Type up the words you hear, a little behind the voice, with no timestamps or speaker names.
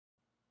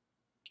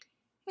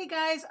Hey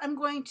guys, I'm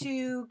going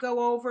to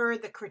go over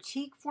the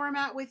critique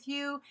format with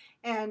you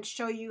and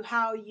show you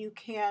how you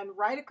can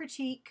write a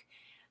critique,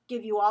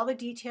 give you all the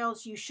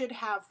details. You should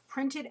have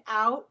printed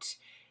out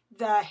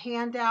the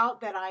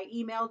handout that I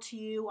emailed to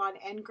you on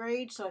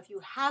NGrade. So if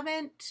you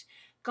haven't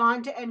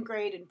gone to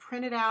NGrade and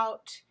printed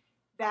out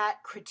that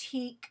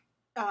critique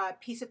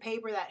piece of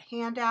paper, that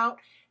handout,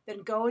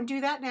 then go and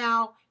do that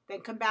now.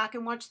 Then come back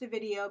and watch the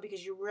video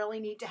because you really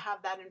need to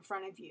have that in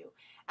front of you.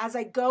 As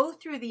I go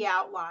through the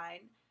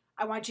outline,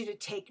 I want you to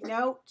take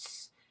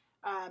notes.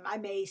 I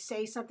may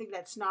say something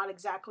that's not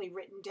exactly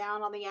written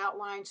down on the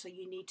outline, so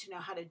you need to know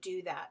how to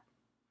do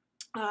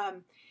that.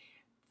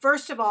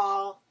 First of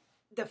all,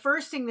 the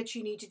first thing that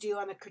you need to do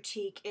on the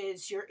critique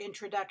is your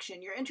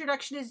introduction. Your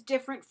introduction is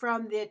different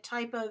from the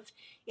type of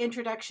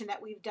introduction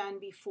that we've done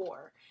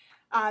before.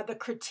 The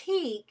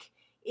critique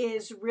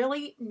is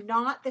really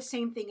not the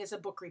same thing as a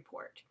book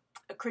report.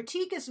 A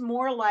critique is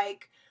more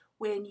like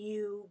when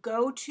you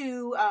go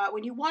to,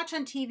 when you watch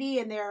on TV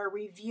and they're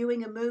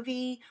reviewing a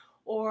movie,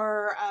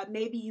 or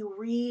maybe you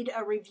read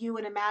a review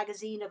in a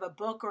magazine of a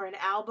book or an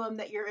album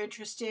that you're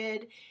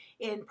interested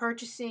in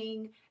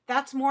purchasing.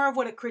 That's more of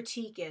what a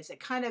critique is. It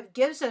kind of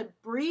gives a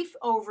brief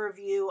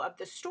overview of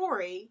the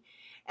story,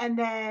 and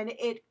then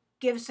it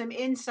gives some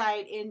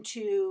insight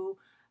into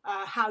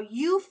how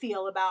you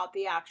feel about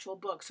the actual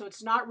book. So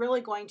it's not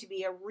really going to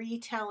be a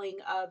retelling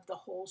of the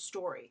whole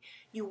story.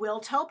 You will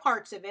tell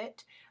parts of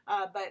it,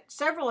 but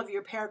several of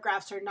your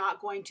paragraphs are not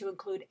going to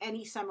include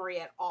any summary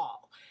at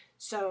all.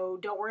 So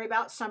don't worry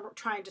about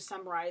trying to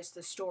summarize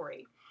the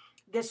story.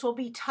 This will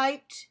be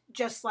typed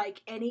just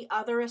like any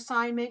other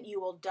assignment. You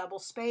will double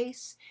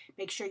space.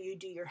 Make sure you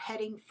do your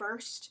heading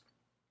first.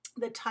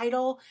 The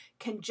title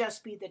can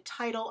just be the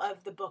title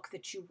of the book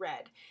that you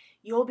read.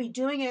 You'll be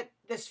doing it,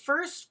 this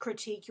first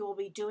critique, you will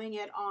be doing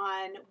it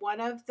on one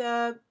of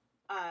the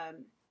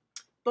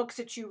books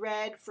that you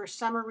read for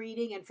summer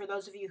reading. And for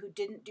those of you who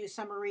didn't do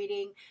summer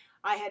reading,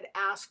 I had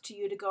asked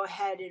you to go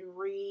ahead and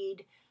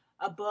read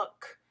a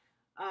book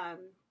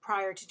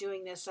prior to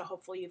doing this, so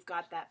hopefully you've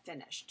got that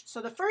finished.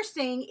 So the first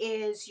thing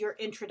is your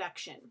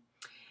introduction.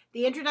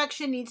 The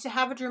introduction needs to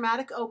have a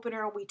dramatic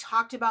opener. We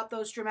talked about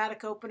those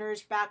dramatic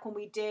openers back when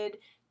we did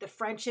the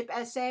friendship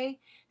essay,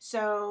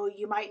 so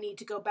you might need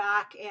to go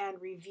back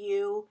and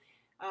review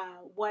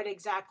what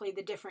exactly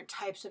the different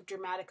types of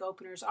dramatic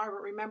openers are.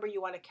 But remember,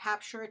 you want to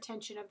capture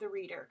attention of the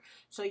reader,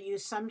 so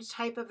use some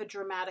type of a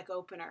dramatic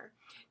opener.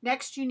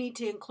 Next, you need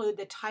to include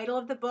the title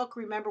of the book.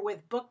 Remember,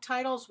 with book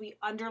titles, we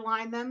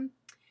underline them.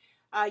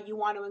 You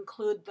want to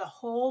include the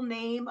whole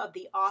name of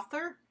the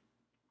author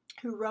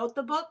who wrote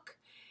the book,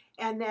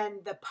 and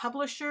then the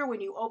publisher. When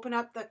you open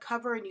up the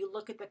cover and you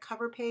look at the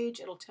cover page,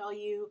 it'll tell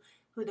you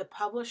who the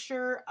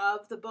publisher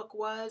of the book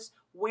was,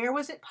 where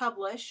was it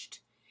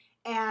published,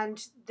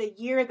 and the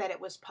year that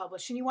it was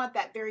published. And you want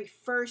that very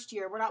first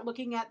year. We're not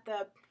looking at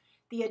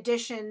the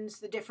editions,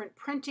 the different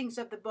printings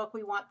of the book.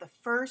 We want the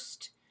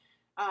first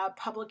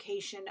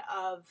publication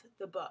of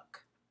the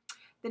book.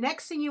 The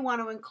next thing you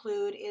want to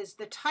include is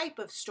the type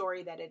of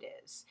story that it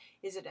is.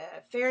 Is it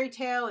a fairy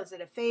tale? Is it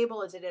a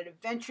fable? Is it an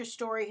adventure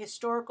story,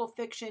 historical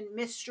fiction,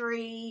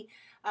 mystery,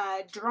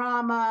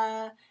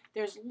 drama?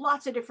 There's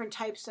lots of different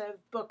types of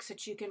books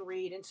that you can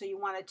read, and so you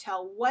want to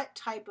tell what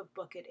type of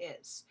book it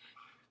is.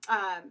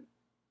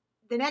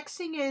 The next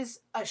thing is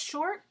a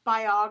short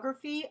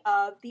biography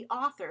of the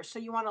author. So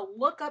you want to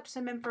look up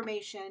some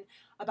information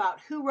about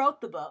who wrote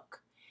the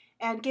book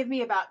and give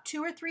me about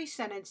 2 or 3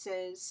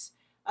 sentences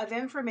of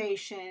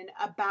information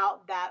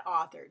about that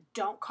author.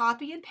 Don't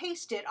copy and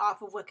paste it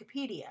off of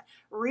Wikipedia.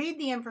 Read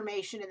the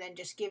information and then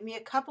just give me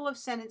a couple of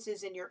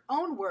sentences in your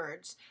own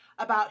words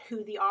about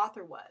who the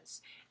author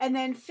was. And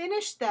then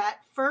finish that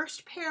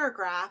first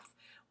paragraph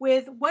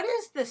with what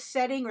is the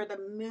setting or the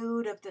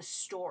mood of the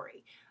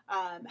story.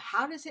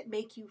 How does it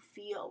make you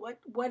feel?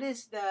 What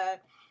is the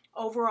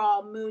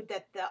overall mood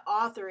that the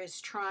author is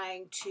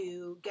trying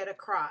to get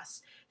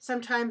across?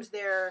 Sometimes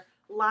they're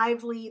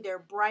lively, they're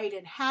bright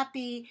and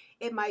happy.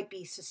 It might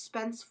be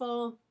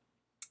suspenseful.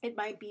 It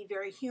might be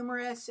very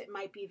humorous. It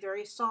might be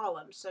very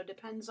solemn. So it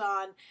depends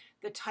on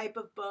the type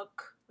of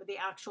book or the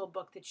actual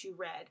book that you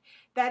read.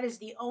 That is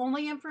the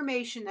only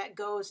information that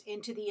goes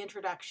into the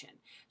introduction.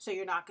 So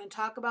you're not going to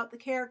talk about the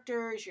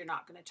characters. You're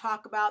not going to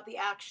talk about the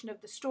action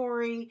of the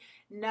story.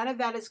 None of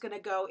that is going to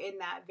go in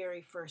that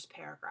very first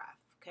paragraph.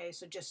 Okay,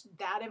 so just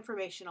that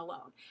information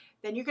alone.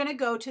 Then you're going to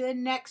go to the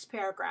next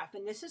paragraph,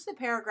 and this is the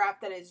paragraph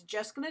that is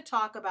just going to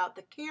talk about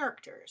the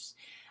characters.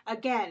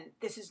 Again,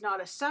 this is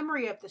not a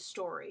summary of the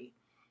story,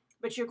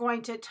 but you're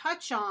going to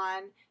touch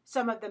on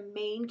some of the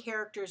main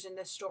characters in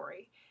the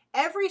story.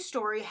 Every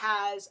story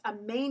has a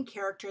main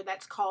character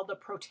that's called the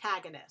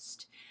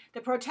protagonist.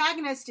 The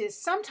protagonist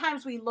is,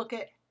 sometimes we look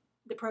at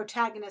the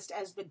protagonist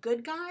as the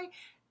good guy,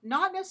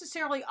 not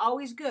necessarily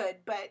always good,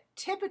 but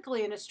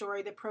typically in a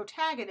story, the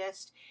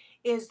protagonist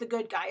is the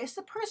good guy. It's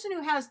the person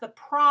who has the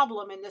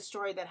problem in the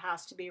story that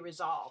has to be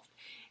resolved.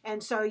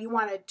 And so you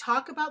want to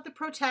talk about the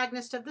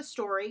protagonist of the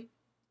story.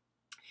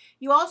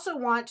 You also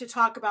want to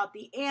talk about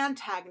the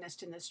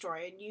antagonist in the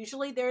story. And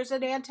usually there's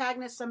an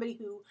antagonist, somebody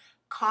who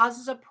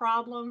causes a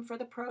problem for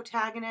the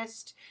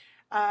protagonist,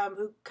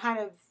 who kind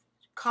of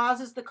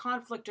causes the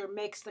conflict or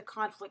makes the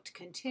conflict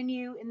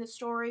continue in the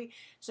story.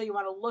 So you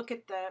want to look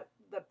at the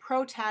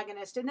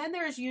protagonist. And then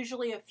there's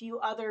usually a few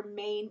other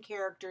main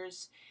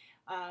characters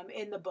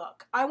in the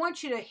book. I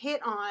want you to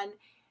hit on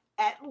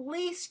at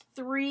least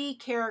 3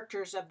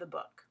 characters of the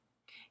book.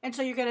 And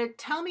so you're going to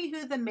tell me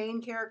who the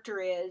main character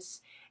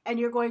is, and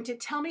you're going to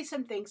tell me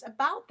some things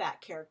about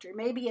that character.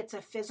 Maybe it's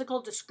a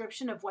physical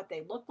description of what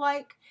they look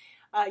like.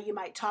 You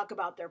might talk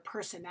about their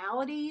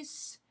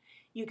personalities.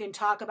 You can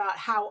talk about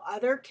how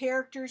other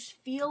characters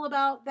feel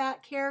about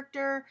that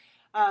character,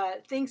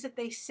 things that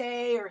they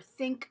say or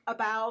think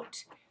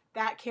about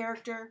that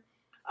character.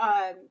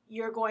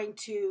 You're going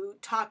to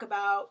talk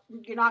about,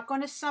 you're not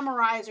going to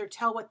summarize or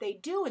tell what they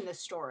do in the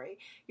story.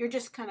 You're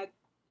just kind of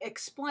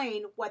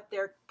explain what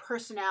their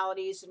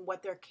personalities and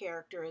what their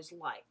character is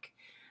like.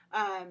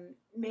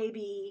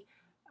 Maybe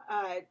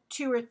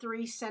 2 or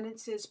 3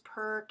 sentences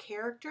per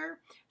character.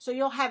 So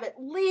you'll have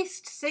at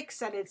least 6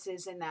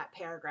 sentences in that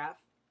paragraph.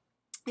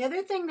 The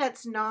other thing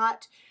that's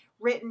not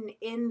written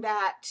in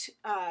that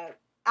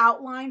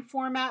outline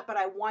format, but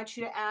I want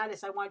you to add,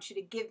 is I want you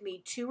to give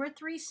me 2 or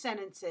 3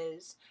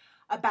 sentences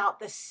about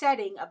the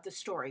setting of the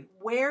story.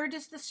 Where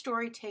does the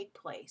story take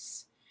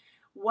place?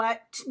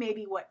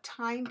 Maybe what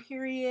time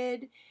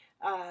period,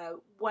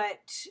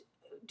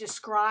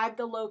 describe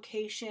the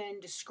location,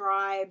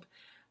 describe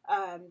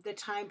the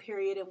time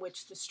period in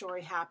which the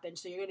story happened.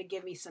 So you're going to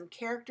give me some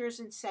characters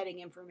and setting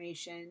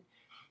information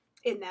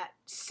in that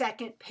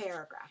second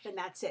paragraph, and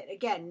that's it.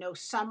 Again, no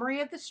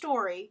summary of the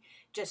story,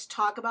 just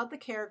talk about the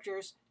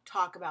characters,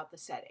 talk about the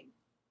setting.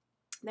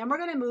 Then we're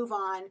going to move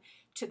on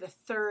to the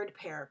third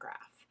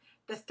paragraph.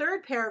 The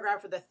third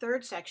paragraph, or the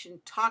third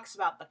section, talks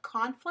about the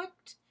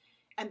conflict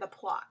and the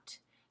plot.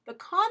 The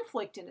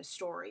conflict in a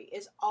story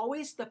is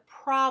always the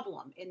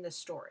problem in the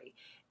story.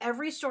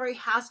 Every story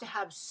has to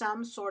have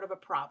some sort of a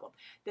problem.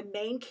 The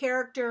main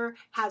character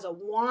has a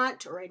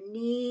want or a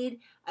need,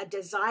 a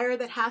desire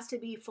that has to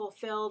be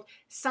fulfilled,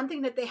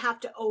 something that they have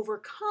to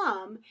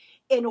overcome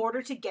in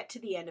order to get to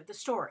the end of the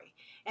story.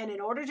 And in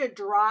order to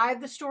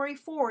drive the story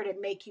forward and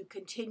make you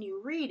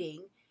continue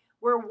reading,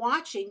 we're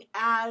watching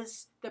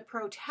as the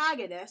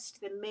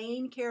protagonist, the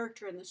main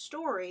character in the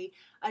story,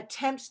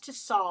 attempts to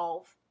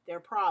solve their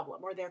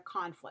problem or their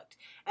conflict.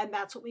 And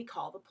that's what we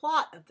call the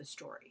plot of the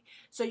story.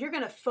 So you're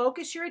going to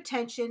focus your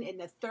attention in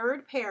the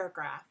third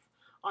paragraph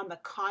on the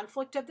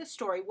conflict of the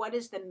story. What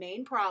is the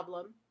main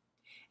problem?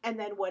 And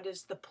then what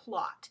is the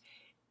plot?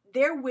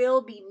 There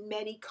will be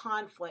many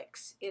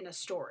conflicts in a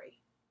story,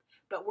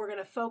 but we're going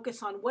to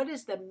focus on what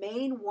is the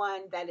main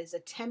one that is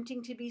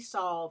attempting to be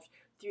solved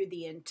through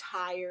the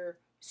entire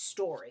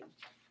story.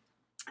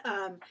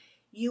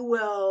 You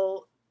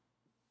will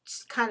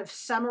kind of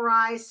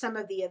summarize some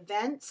of the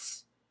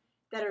events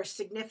that are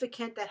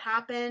significant that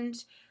happened.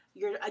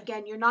 You're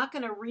not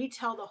going to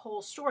retell the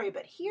whole story,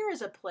 but here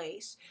is a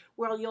place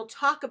where you'll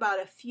talk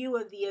about a few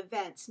of the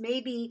events,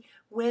 maybe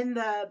when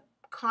the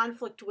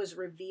conflict was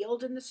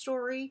revealed in the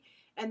story,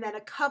 and then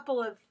a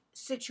couple of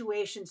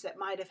situations that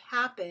might have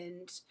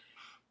happened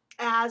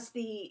as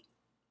the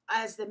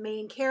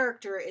main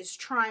character is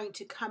trying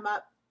to come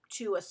up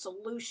to a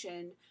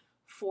solution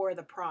for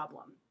the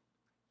problem.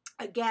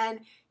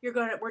 Again,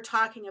 we're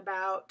talking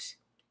about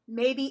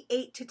maybe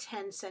 8 to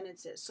 10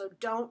 sentences. So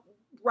don't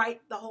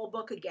write the whole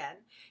book again.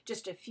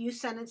 Just a few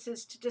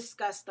sentences to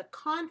discuss the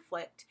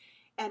conflict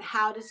and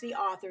how does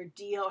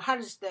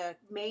the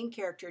main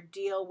character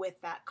deal with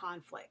that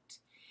conflict.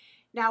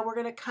 Now we're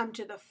going to come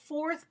to the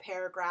fourth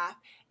paragraph,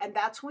 and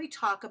that's when we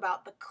talk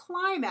about the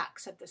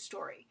climax of the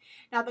story.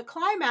 Now the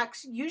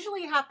climax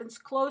usually happens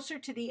closer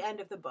to the end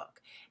of the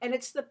book, and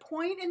it's the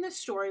point in the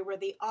story where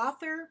the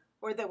author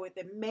or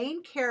the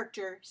main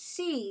character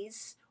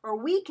sees, or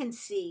we can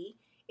see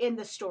in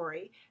the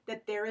story,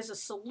 that there is a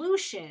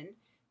solution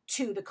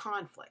to the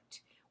conflict.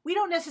 We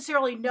don't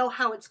necessarily know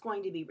how it's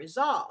going to be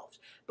resolved,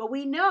 but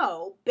we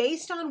know,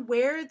 based on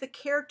where the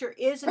character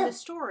is in the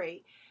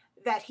story,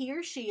 that he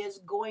or she is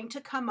going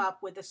to come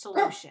up with a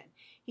solution.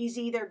 He's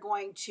either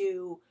going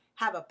to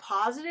have a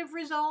positive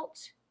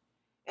result,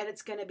 and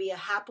it's going to be a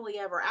happily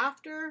ever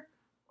after,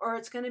 or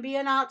it's going to be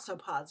a not so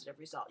positive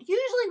result.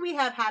 Usually we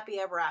have happy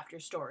ever after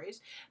stories,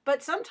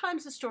 but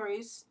sometimes the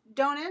stories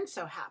don't end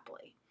so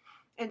happily.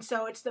 And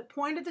so it's the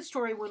point of the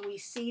story when we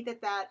see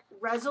that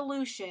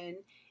resolution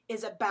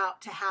is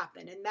about to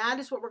happen. And that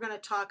is what we're going to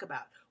talk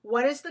about.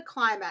 What is the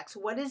climax?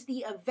 What is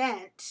the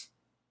event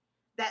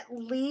that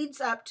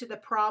leads up to the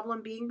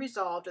problem being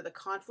resolved or the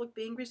conflict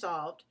being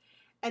resolved?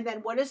 And then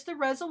what is the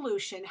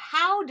resolution?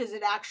 How does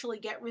it actually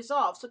get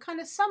resolved? So kind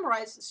of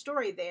summarize the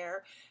story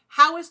there.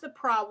 How is the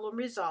problem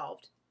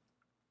resolved?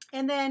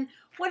 And then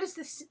what is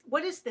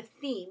the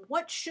theme?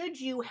 What should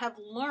you have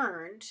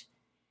learned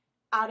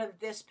out of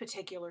this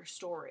particular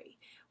story?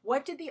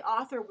 What did the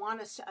author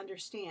want us to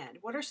understand?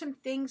 What are some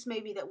things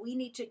maybe that we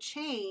need to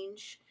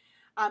change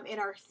in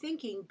our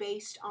thinking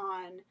based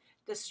on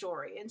the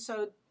story? And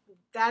so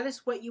that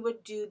is what you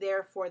would do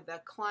there for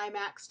the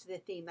climax to the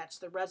theme. That's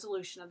the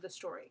resolution of the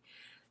story.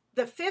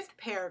 The fifth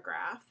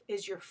paragraph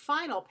is your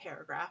final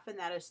paragraph, and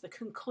that is the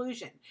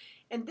conclusion.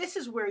 And this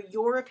is where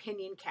your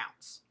opinion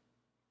counts.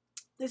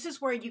 This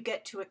is where you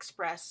get to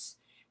express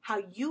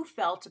how you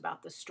felt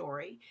about the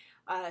story,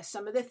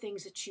 some of the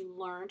things that you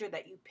learned or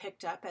that you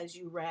picked up as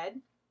you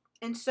read.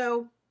 And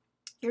so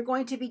you're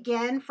going to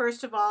begin,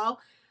 first of all,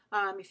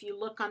 if you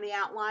look on the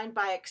outline,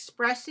 by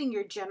expressing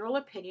your general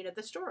opinion of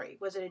the story.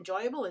 Was it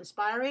enjoyable,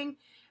 inspiring,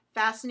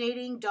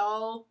 fascinating,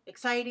 dull,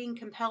 exciting,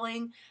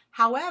 compelling?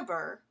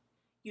 However,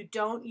 you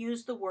don't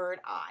use the word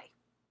I.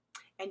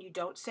 And you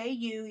don't say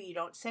you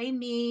don't say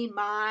me,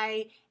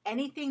 my,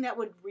 anything that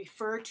would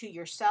refer to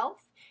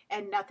yourself,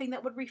 and nothing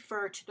that would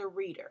refer to the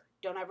reader.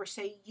 Don't ever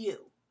say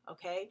you,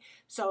 okay?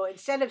 So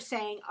instead of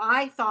saying,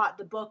 I thought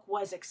the book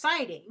was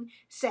exciting,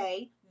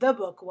 say, the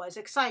book was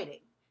exciting.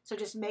 So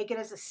just make it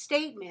as a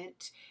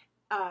statement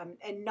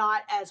and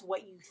not as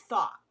what you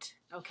thought,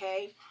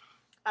 okay?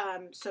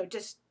 So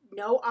just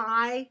no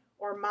I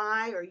or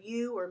my or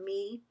you or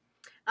me.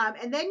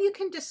 And then you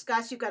can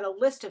discuss, you've got a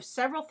list of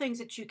several things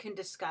that you can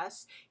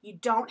discuss. You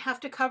don't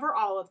have to cover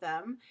all of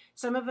them.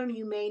 Some of them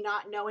you may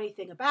not know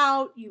anything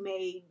about. You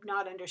may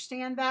not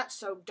understand that,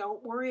 so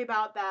don't worry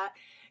about that.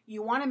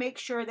 You want to make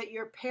sure that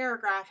your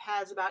paragraph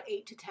has about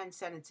 8 to 10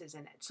 sentences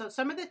in it. So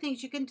some of the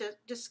things you can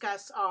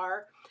discuss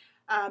are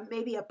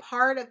maybe a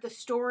part of the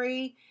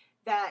story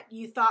that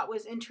you thought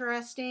was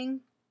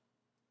interesting.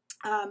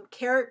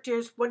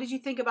 Characters, what did you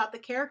think about the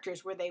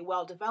characters? Were they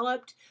well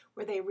developed?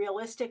 Were they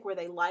realistic? Were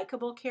they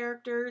likable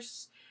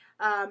characters?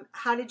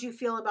 How did you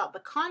feel about the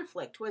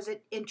conflict? Was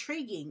it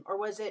intriguing or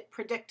was it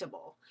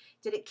predictable?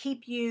 Did it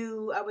keep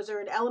you, was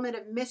there an element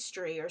of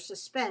mystery or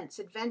suspense,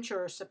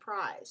 adventure or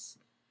surprise?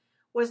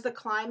 Was the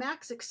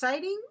climax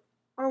exciting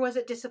or was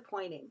it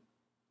disappointing?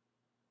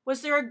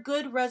 Was there a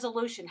good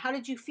resolution? How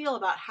did you feel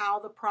about how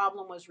the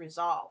problem was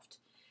resolved?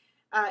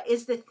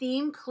 Is the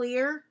theme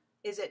clear?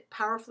 Is it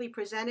powerfully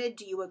presented?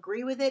 Do you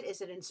agree with it? Is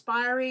it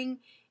inspiring?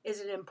 Is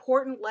it an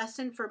important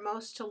lesson for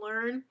most to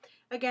learn?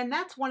 Again,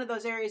 that's one of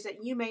those areas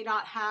that you may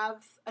not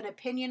have an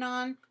opinion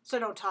on, so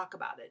don't talk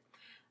about it.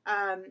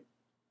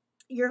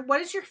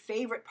 What is your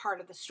favorite part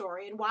of the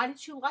story and why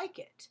did you like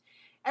it?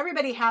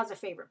 Everybody has a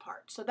favorite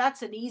part, so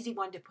that's an easy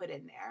one to put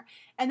in there.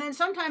 And then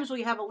sometimes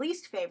we have a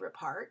least favorite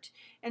part,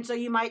 and so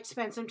you might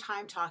spend some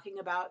time talking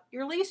about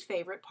your least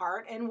favorite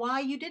part and why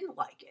you didn't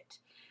like it.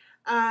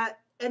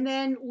 And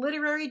then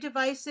literary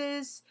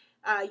devices,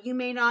 you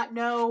may not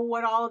know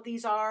what all of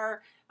these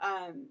are.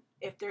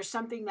 If there's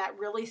something that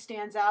really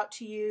stands out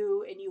to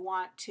you and you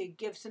want to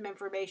give some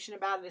information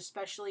about it,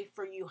 especially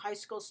for you high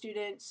school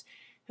students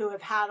who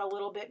have had a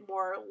little bit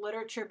more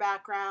literature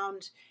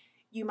background,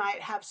 you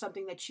might have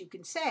something that you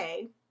can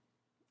say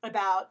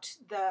about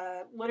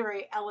the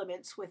literary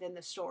elements within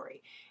the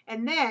story.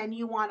 And then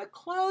you want to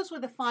close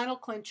with a final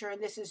clincher,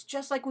 and this is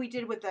just like we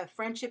did with the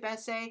friendship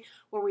essay,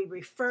 where we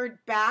referred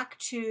back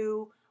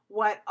to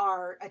what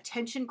our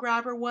attention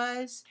grabber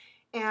was,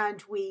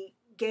 and we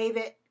gave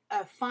it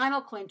a final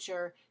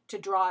clincher to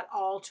draw it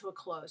all to a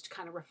close, to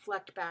kind of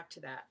reflect back to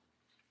that.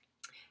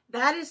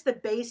 That is the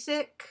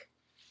basic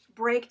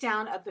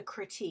breakdown of the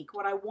critique.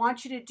 What I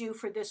want you to do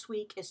for this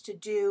week is to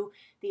do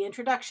the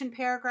introduction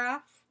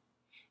paragraph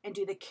and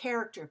do the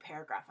character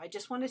paragraph. I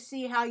just want to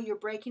see how you're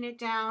breaking it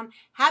down.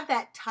 Have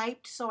that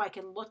typed so I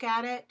can look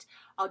at it.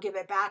 I'll give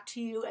it back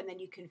to you, and then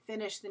you can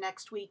finish the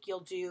next week. You'll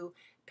do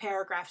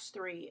paragraphs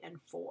 3 and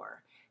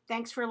 4.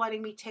 Thanks for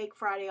letting me take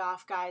Friday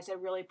off, guys. I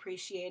really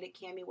appreciate it.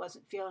 Cami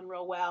wasn't feeling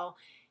real well.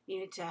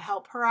 Needed to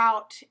help her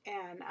out,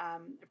 and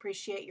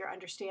appreciate your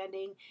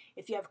understanding.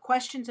 If you have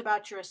questions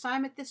about your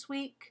assignment this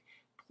week,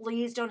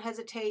 please don't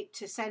hesitate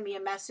to send me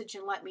a message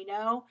and let me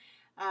know.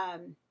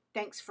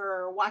 Thanks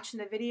for watching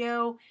the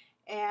video,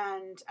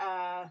 and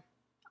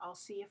I'll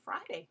see you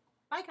Friday.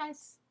 Bye,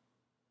 guys.